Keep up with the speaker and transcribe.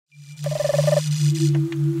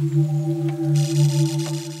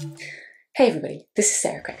Hey everybody, this is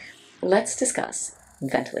Sara Crager. Let's discuss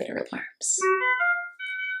ventilator alarms.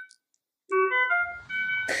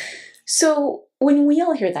 So when we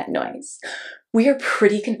all hear that noise, we are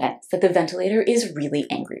pretty convinced that the ventilator is really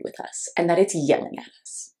angry with us and that it's yelling at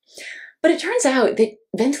us. But it turns out that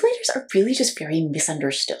ventilators are really just very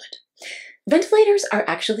misunderstood. Ventilators are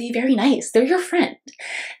actually very nice. They're your friend.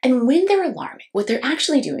 And when they're alarming, what they're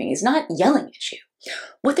actually doing is not yelling at you.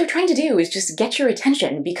 What they're trying to do is just get your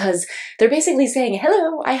attention because they're basically saying,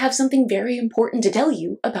 hello, I have something very important to tell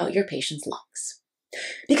you about your patient's lungs.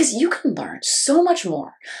 Because you can learn so much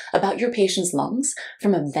more about your patient's lungs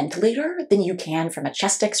from a ventilator than you can from a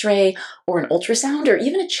chest x-ray or an ultrasound or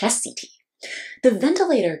even a chest CT. The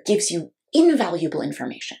ventilator gives you invaluable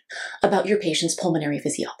information about your patient's pulmonary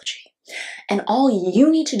physiology. And all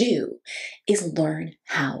you need to do is learn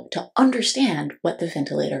how to understand what the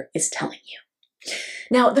ventilator is telling you.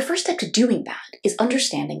 Now, the first step to doing that is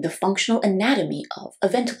understanding the functional anatomy of a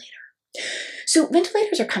ventilator. So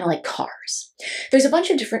ventilators are kind of like cars. There's a bunch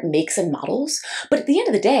of different makes and models, but at the end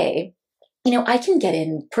of the day, I can get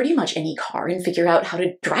in pretty much any car and figure out how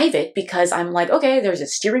to drive it because I'm like, okay, there's a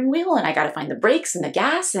steering wheel and I got to find the brakes and the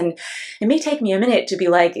gas, and it may take me a minute to be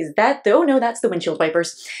like, is that oh no, that's the windshield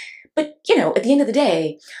wipers. But, at the end of the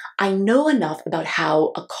day, I know enough about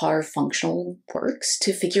how a car functional works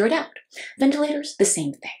to figure it out. Ventilators, the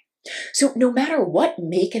same thing. So no matter what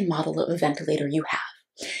make and model of a ventilator you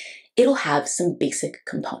have, it'll have some basic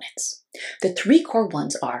components. The three core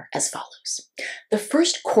ones are as follows. The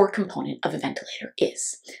first core component of a ventilator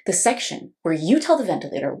is the section where you tell the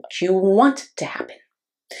ventilator what you want to happen.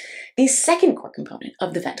 The second core component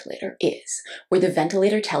of the ventilator is where the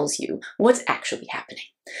ventilator tells you what's actually happening.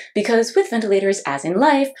 Because with ventilators, as in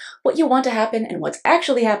life, what you want to happen and what's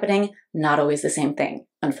actually happening, not always the same thing,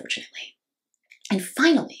 unfortunately. And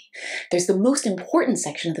finally, there's the most important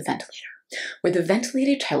section of the ventilator, where the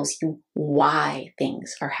ventilator tells you why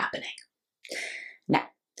things are happening. Now,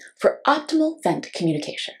 for optimal vent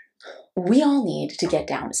communication, we all need to get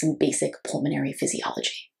down to some basic pulmonary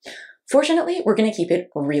physiology. Fortunately, we're going to keep it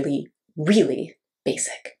really, really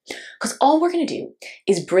basic, because all we're going to do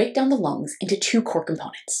is break down the lungs into two core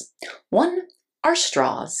components. One are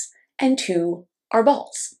straws, and two are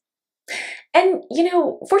balls. And,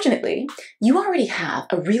 fortunately, you already have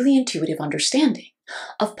a really intuitive understanding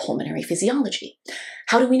of pulmonary physiology.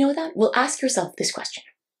 How do we know that? Well, ask yourself this question.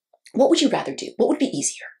 What would you rather do? What would be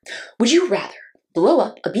easier? Would you rather blow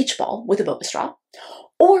up a beach ball with a boba straw?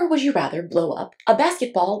 Or would you rather blow up a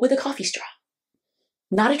basketball with a coffee straw?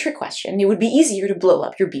 Not a trick question. It would be easier to blow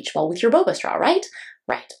up your beach ball with your boba straw, right?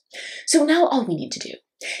 Right. So now all we need to do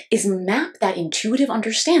is map that intuitive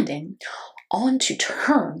understanding onto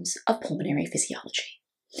terms of pulmonary physiology.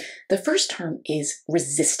 The first term is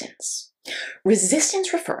resistance.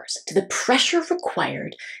 Resistance refers to the pressure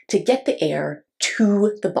required to get the air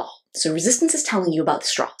to the ball. So resistance is telling you about the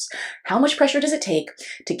straws. How much pressure does it take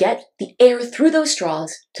to get the air through those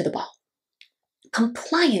straws to the ball?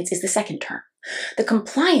 Compliance is the second term. The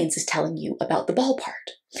compliance is telling you about the ball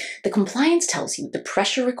part. The compliance tells you the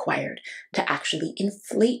pressure required to actually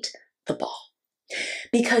inflate the ball.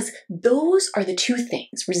 Because those are the two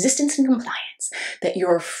things, resistance and compliance, that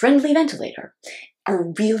your friendly ventilator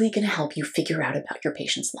are really going to help you figure out about your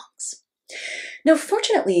patient's lungs. Now,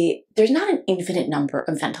 fortunately, there's not an infinite number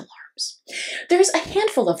of vent alarms. There's a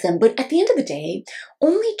handful of them, but at the end of the day,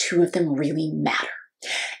 only two of them really matter.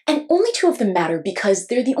 And only two of them matter because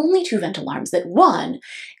they're the only two vent alarms that, one,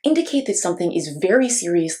 indicate that something is very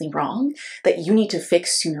seriously wrong that you need to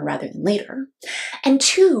fix sooner rather than later. And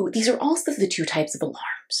two, these are also the two types of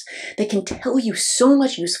alarms that can tell you so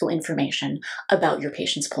much useful information about your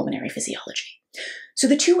patient's pulmonary physiology. So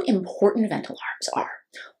the two important vent alarms are,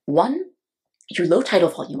 one, your low tidal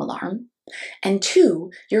volume alarm, and two,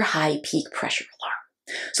 your high peak pressure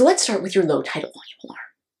alarm. So let's start with your low tidal volume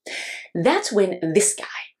alarm. That's when this guy,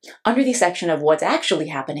 under the section of what's actually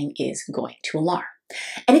happening, is going to alarm.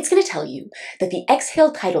 And it's going to tell you that the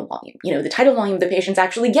exhaled tidal volume, the tidal volume the patient's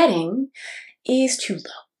actually getting, is too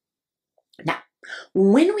low. Now,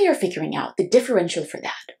 when we are figuring out the differential for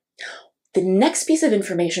that, the next piece of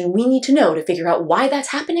information we need to know to figure out why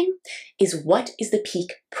that's happening is what is the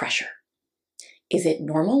peak pressure? Is it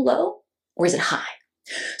normal low or is it high?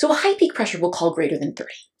 So a high peak pressure we'll call greater than 30.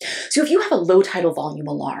 So if you have a low tidal volume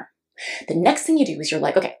alarm, the next thing you do is you're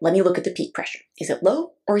like, okay, let me look at the peak pressure. Is it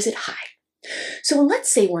low or is it high? So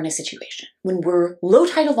let's say we're in a situation when we're low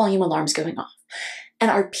tidal volume alarms going off and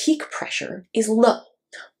our peak pressure is low.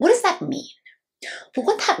 What does that mean? Well,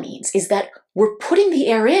 what that means is that we're putting the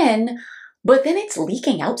air in, but then it's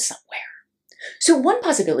leaking out somewhere. So one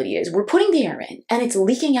possibility is we're putting the air in and it's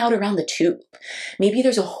leaking out around the tube. Maybe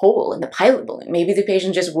there's a hole in the pilot balloon. Maybe the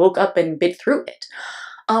patient just woke up and bit through it.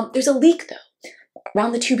 There's a leak though.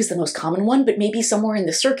 Around the tube is the most common one, but maybe somewhere in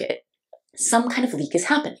the circuit, some kind of leak is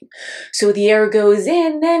happening. So the air goes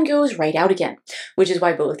in, then goes right out again, which is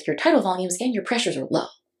why both your tidal volumes and your pressures are low.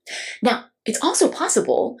 Now, it's also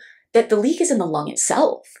possible that the leak is in the lung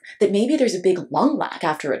itself, that maybe there's a big lung lac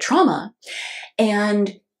after a trauma,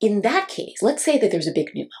 and in that case, let's say that there's a big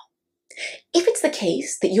pneumo. If it's the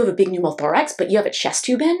case that you have a big pneumothorax, but you have a chest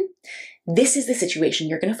tube in, this is the situation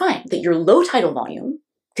you're going to find, that your low tidal volume,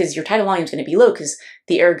 because your tidal volume is going to be low because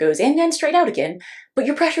the air goes in and straight out again, but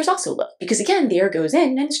your pressure is also low because, again, the air goes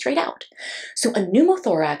in and straight out. So a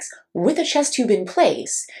pneumothorax with a chest tube in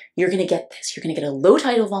place, you're going to get this. You're going to get a low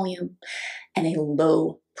tidal volume and a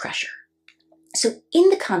low pressure. So in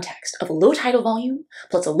the context of a low tidal volume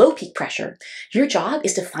plus a low peak pressure, your job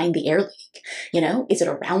is to find the air leak. You know, is it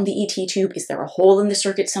around the ET tube? Is there a hole in the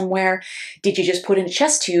circuit somewhere? Did you just put in a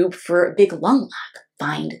chest tube for a big lung lac?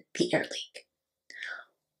 Find the air leak.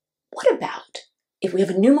 What about if we have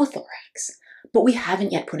a pneumothorax, but we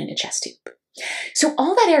haven't yet put in a chest tube? So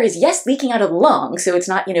all that air is, yes, leaking out of the lung, so it's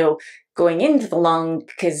not, going into the lung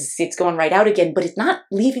because it's going right out again, but it's not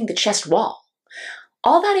leaving the chest wall.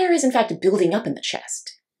 All that air is, in fact, building up in the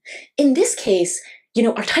chest. In this case,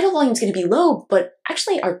 our tidal volume is going to be low, but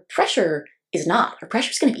actually our pressure is not. Our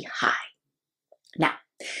pressure is going to be high. Now,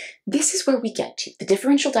 this is where we get to the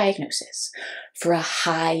differential diagnosis for a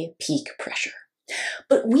high peak pressure.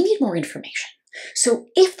 But we need more information. So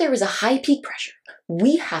if there is a high peak pressure,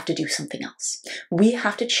 we have to do something else. We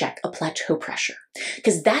have to check a plateau pressure,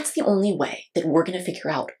 because that's the only way that we're going to figure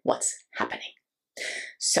out what's happening.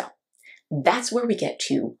 So that's where we get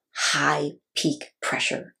to high peak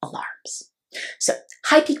pressure alarms. So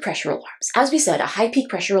high peak pressure alarms. As we said, a high peak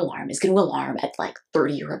pressure alarm is going to alarm at like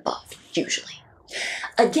 30 or above, usually.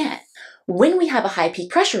 Again, when we have a high peak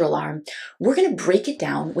pressure alarm, we're going to break it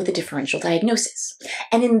down with a differential diagnosis.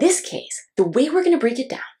 And in this case, the way we're going to break it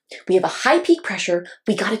down, we have a high peak pressure,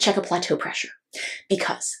 we got to check a plateau pressure.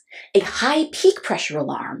 Because a high peak pressure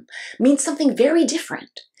alarm means something very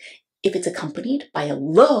different if it's accompanied by a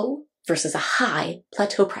low versus a high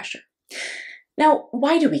plateau pressure. Now,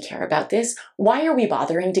 why do we care about this? Why are we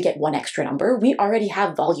bothering to get one extra number? We already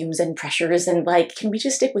have volumes and pressures and can we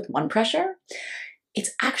just stick with one pressure?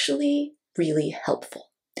 It's actually really helpful.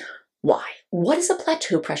 Why? What does a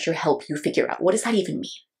plateau pressure help you figure out? What does that even mean?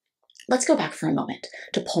 Let's go back for a moment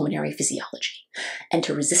to pulmonary physiology and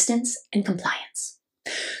to resistance and compliance.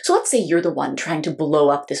 So let's say you're the one trying to blow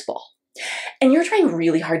up this ball. And you're trying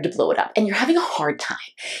really hard to blow it up and you're having a hard time.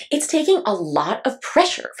 It's taking a lot of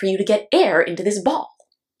pressure for you to get air into this ball.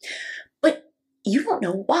 But you don't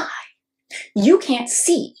know why. You can't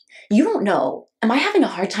see. You don't know, am I having a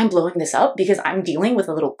hard time blowing this up because I'm dealing with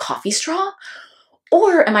a little coffee straw?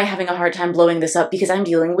 Or am I having a hard time blowing this up because I'm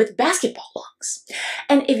dealing with basketball lungs?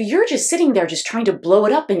 And if you're just sitting there just trying to blow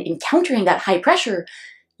it up and encountering that high pressure,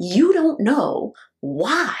 you don't know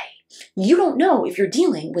why. You don't know if you're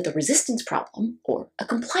dealing with a resistance problem or a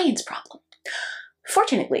compliance problem.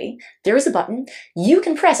 Fortunately, there is a button you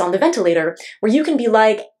can press on the ventilator where you can be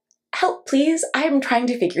like, help please, I'm trying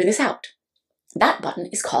to figure this out. That button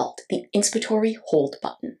is called the inspiratory hold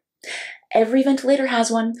button. Every ventilator has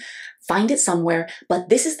one. Find it somewhere, but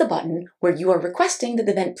this is the button where you are requesting that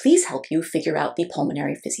the vent please help you figure out the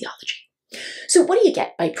pulmonary physiology. So what do you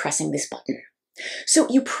get by pressing this button? So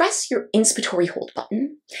you press your inspiratory hold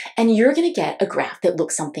button, and you're going to get a graph that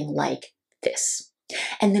looks something like this.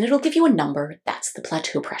 And then it'll give you a number, that's the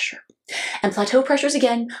plateau pressure. And plateau pressures,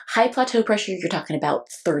 again, high plateau pressure, you're talking about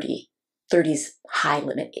 30. 30's high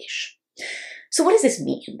limit-ish. So what does this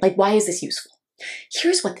mean? Why is this useful?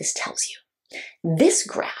 Here's what this tells you. This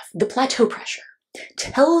graph, the plateau pressure,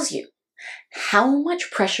 tells you how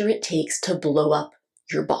much pressure it takes to blow up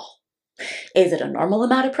your ball. Is it a normal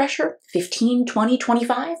amount of pressure, 15, 20,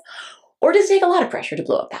 25? Or does it take a lot of pressure to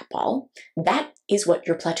blow up that ball? That is what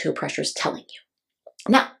your plateau pressure is telling you.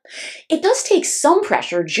 Now, it does take some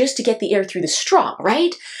pressure just to get the air through the straw,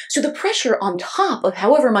 right? So the pressure on top of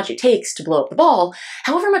however much it takes to blow up the ball,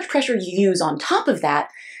 however much pressure you use on top of that,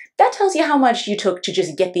 that tells you how much you took to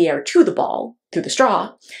just get the air to the ball, through the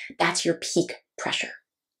straw. That's your peak pressure.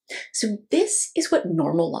 So this is what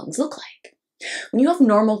normal lungs look like. When you have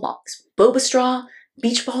normal lungs, boba straw,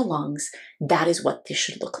 beach ball lungs, that is what this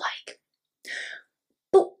should look like.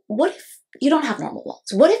 But what if you don't have normal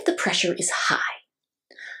lungs? What if the pressure is high?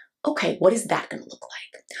 Okay, what is that going to look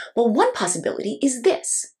like? Well, one possibility is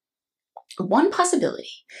this. One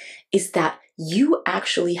possibility is that you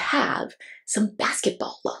actually have some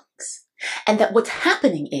basketball lungs. and that what's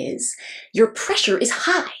happening is your pressure is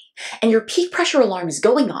high and your peak pressure alarm is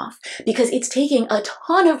going off because it's taking a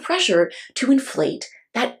ton of pressure to inflate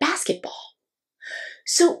that basketball.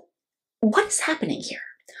 So what is happening here?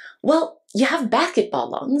 Well, you have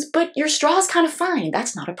basketball lungs, but your straw is kind of fine.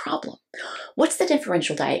 That's not a problem. What's the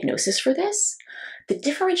differential diagnosis for this? The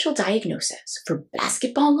differential diagnosis for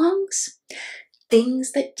basketball lungs,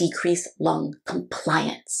 things that decrease lung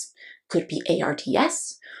compliance. Could be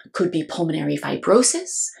ARDS, could be pulmonary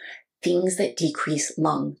fibrosis, things that decrease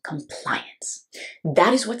lung compliance.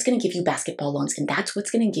 That is what's going to give you basketball lungs, and that's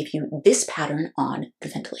what's going to give you this pattern on the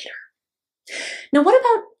ventilator. Now, what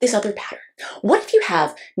about this other pattern? What if you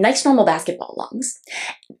have nice normal basketball lungs,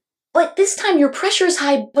 but this time your pressure is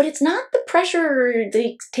high, but it's not the pressure that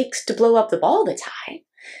it takes to blow up the ball that's high.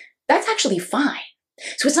 That's actually fine.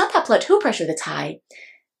 So it's not that plateau pressure that's high.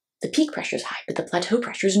 The peak pressure is high, but the plateau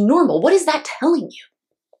pressure is normal. What is that telling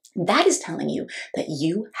you? That is telling you that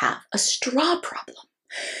you have a straw problem.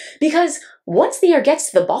 Because once the air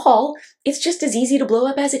gets to the ball, it's just as easy to blow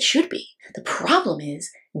up as it should be. The problem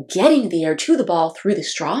is getting the air to the ball through the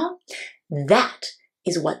straw. That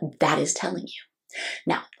is what that is telling you.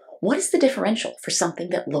 Now, what is the differential for something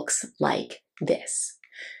that looks like this?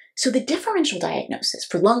 So the differential diagnosis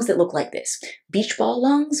for lungs that look like this, beach ball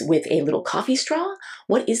lungs with a little coffee straw,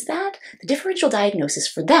 what is that? The differential diagnosis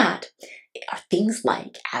for that are things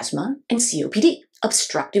like asthma and COPD,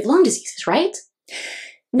 obstructive lung diseases, right?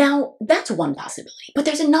 Now, that's one possibility, but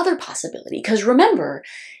there's another possibility, because remember,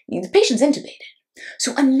 the patient's intubated.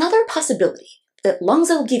 So another possibility that lungs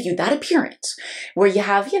that will give you that appearance, where you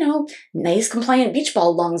have, nice compliant beach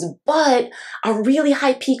ball lungs, but a really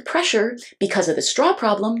high peak pressure because of the straw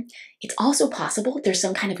problem, it's also possible there's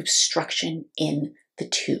some kind of obstruction in the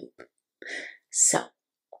tube. So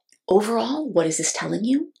overall, what is this telling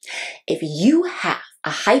you? If you have a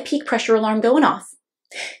high peak pressure alarm going off,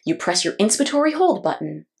 you press your inspiratory hold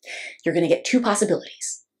button, you're going to get two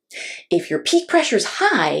possibilities. If your peak pressure is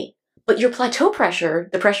high, but your plateau pressure,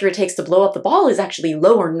 the pressure it takes to blow up the ball, is actually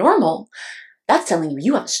low or normal, that's telling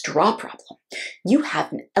you have a straw problem. You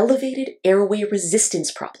have an elevated airway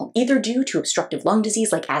resistance problem, either due to obstructive lung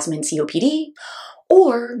disease like asthma and COPD,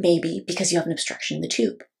 or maybe because you have an obstruction in the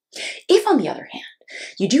tube. If, on the other hand,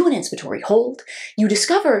 you do an inspiratory hold, you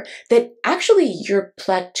discover that actually your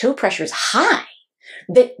plateau pressure is high,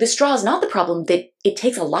 that the straw is not the problem, that it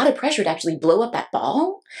takes a lot of pressure to actually blow up that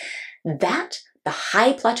ball, the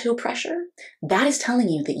high plateau pressure, that is telling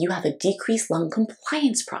you that you have a decreased lung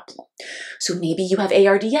compliance problem. So maybe you have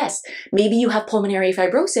ARDS, maybe you have pulmonary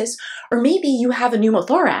fibrosis, or maybe you have a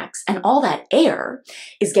pneumothorax, and all that air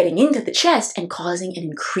is getting into the chest and causing an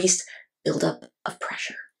increased buildup of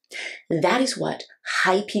pressure. That is what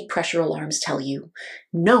high peak pressure alarms tell you,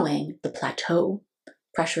 knowing the plateau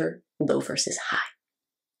pressure, low versus high.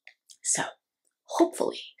 So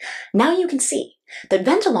hopefully now you can see that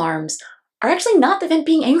vent alarms are actually not the vent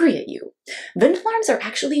being angry at you. Vent alarms are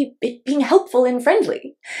actually being helpful and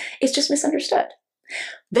friendly. It's just misunderstood.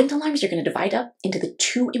 Vent alarms you're going to divide up into the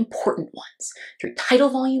two important ones, your tidal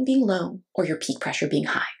volume being low or your peak pressure being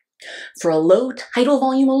high. For a low tidal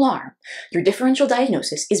volume alarm, your differential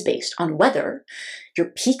diagnosis is based on whether your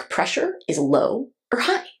peak pressure is low or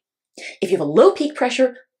high. If you have a low peak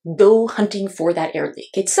pressure, go hunting for that air leak.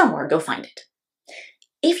 It's somewhere, go find it.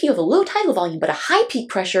 If you have a low tidal volume but a high peak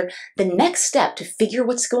pressure, the next step to figure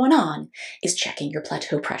what's going on is checking your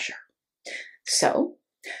plateau pressure. So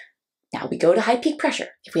now we go to high peak pressure.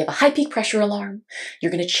 If we have a high peak pressure alarm,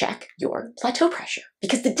 you're going to check your plateau pressure,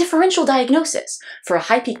 because the differential diagnosis for a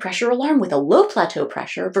high peak pressure alarm with a low plateau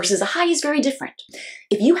pressure versus a high is very different.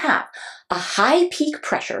 If you have a high peak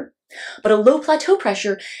pressure but a low plateau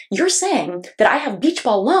pressure, you're saying that I have beach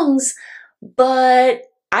ball lungs, but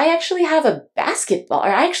I actually have a basketball, or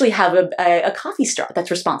I actually have a coffee straw that's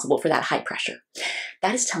responsible for that high pressure.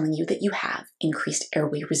 That is telling you that you have increased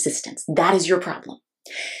airway resistance. That is your problem.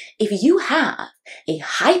 If you have a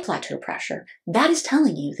high plateau pressure, that is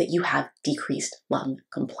telling you that you have decreased lung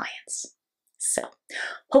compliance. So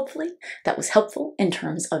hopefully that was helpful in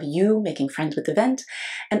terms of you making friends with the vent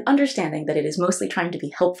and understanding that it is mostly trying to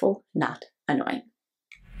be helpful, not annoying.